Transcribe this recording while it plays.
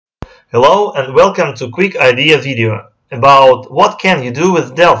Hello and welcome to quick idea video about what can you do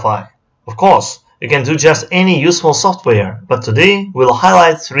with Delphi. Of course, you can do just any useful software, but today we'll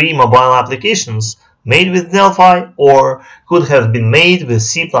highlight 3 mobile applications made with Delphi or could have been made with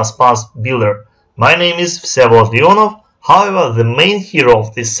C++ Builder. My name is Vsevolod Leonov. However, the main hero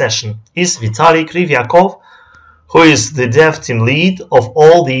of this session is Vitaly Krivyakov, who is the dev team lead of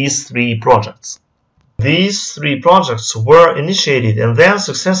all these 3 projects. These 3 projects were initiated and then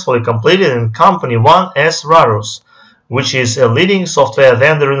successfully completed in company 1S Rarus, which is a leading software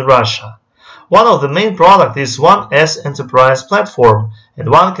vendor in Russia. One of the main products is 1S Enterprise Platform, and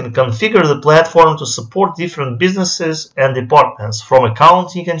one can configure the platform to support different businesses and departments, from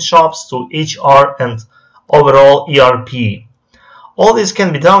accounting and shops to HR and overall ERP. All this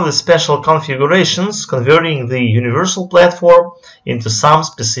can be done with special configurations, converting the universal platform into some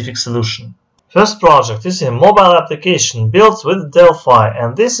specific solution. First project is a mobile application built with Delphi,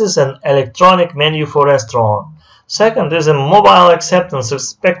 and this is an electronic menu for restaurant. Second is a mobile acceptance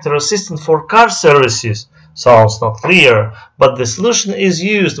expector assistant for car services. Sounds not clear, but the solution is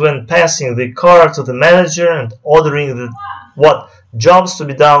used when passing the car to the manager and ordering what jobs to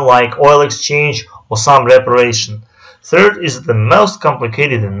be done, like oil exchange or some reparation. Third is the most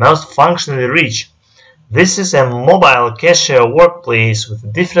complicated and most functionally rich. This is a mobile cashier workplace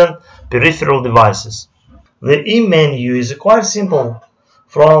with different peripheral devices. The e-menu is quite simple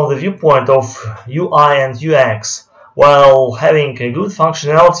from the viewpoint of UI and UX, while having a good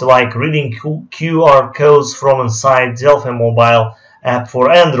functionality like reading QR codes from inside Delphi mobile app for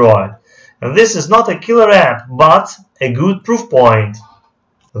Android. And this is not a killer app, but a good proof point.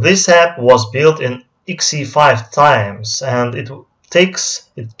 This app was built in XE 5 times, and it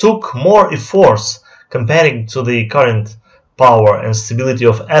took more efforts comparing to the current power and stability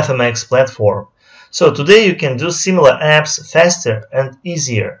of FMX platform. So today you can do similar apps faster and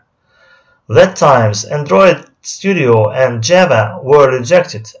easier. That times Android Studio and Java were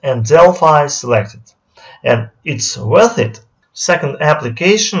rejected and Delphi selected, and it's worth it. Second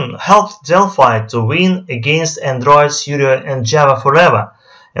application helped Delphi to win against Android Studio and Java forever,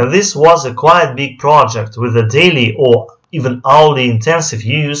 and this was a quite big project with a daily or even hourly intensive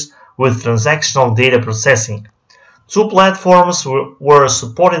use with transactional data processing. 2 platforms were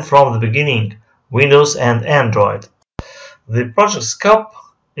supported from the beginning, Windows and Android. The project scope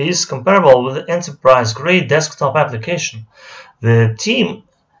is comparable with the enterprise-grade desktop application. The team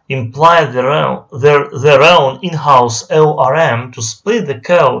implied their own in-house ORM to split the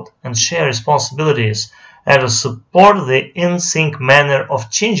code and share responsibilities, and to support the in-sync manner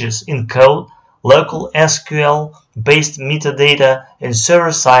of changes in code, local SQL-based metadata, and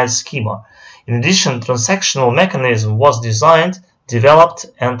server-side schema. In addition, transactional mechanism was designed, developed,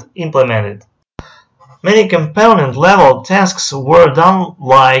 and implemented. Many component-level tasks were done,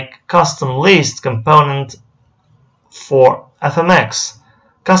 like custom list component for FMX,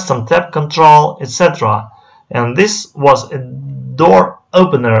 custom tab control, etc. And this was a door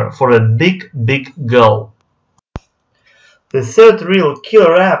opener for a big goal. The third real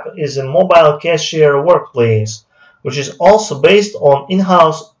killer app is a mobile cashier workplace, which is also based on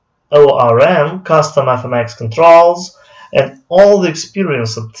in-house ORM, custom FMX controls, and all the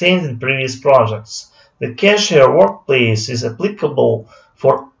experience obtained in previous projects. The cashier workplace is applicable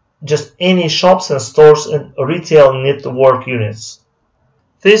for just any shops and stores and retail network units.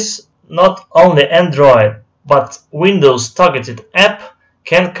 This not only Android but Windows targeted app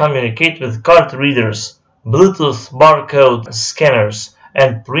can communicate with card readers, Bluetooth barcode scanners,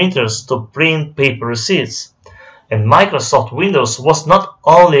 and printers to print paper receipts. And Microsoft Windows was not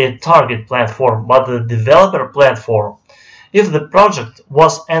only a target platform but a developer platform. If the project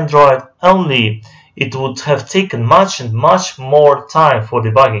was Android only, it would have taken much more time for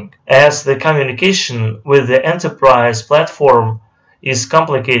debugging, as the communication with the enterprise platform is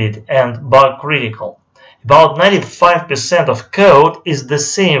complicated and bug critical. About 95% of code is the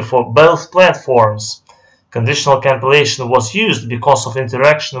same for both platforms. Conditional compilation was used because of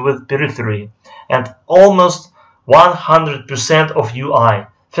interaction with periphery, and almost 100% of UI.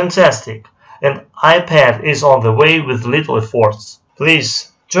 Fantastic! And iPad is on the way with little efforts.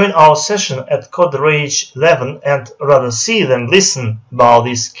 Please join our session at CodeRage XI and rather see than listen about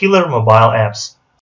these killer mobile apps.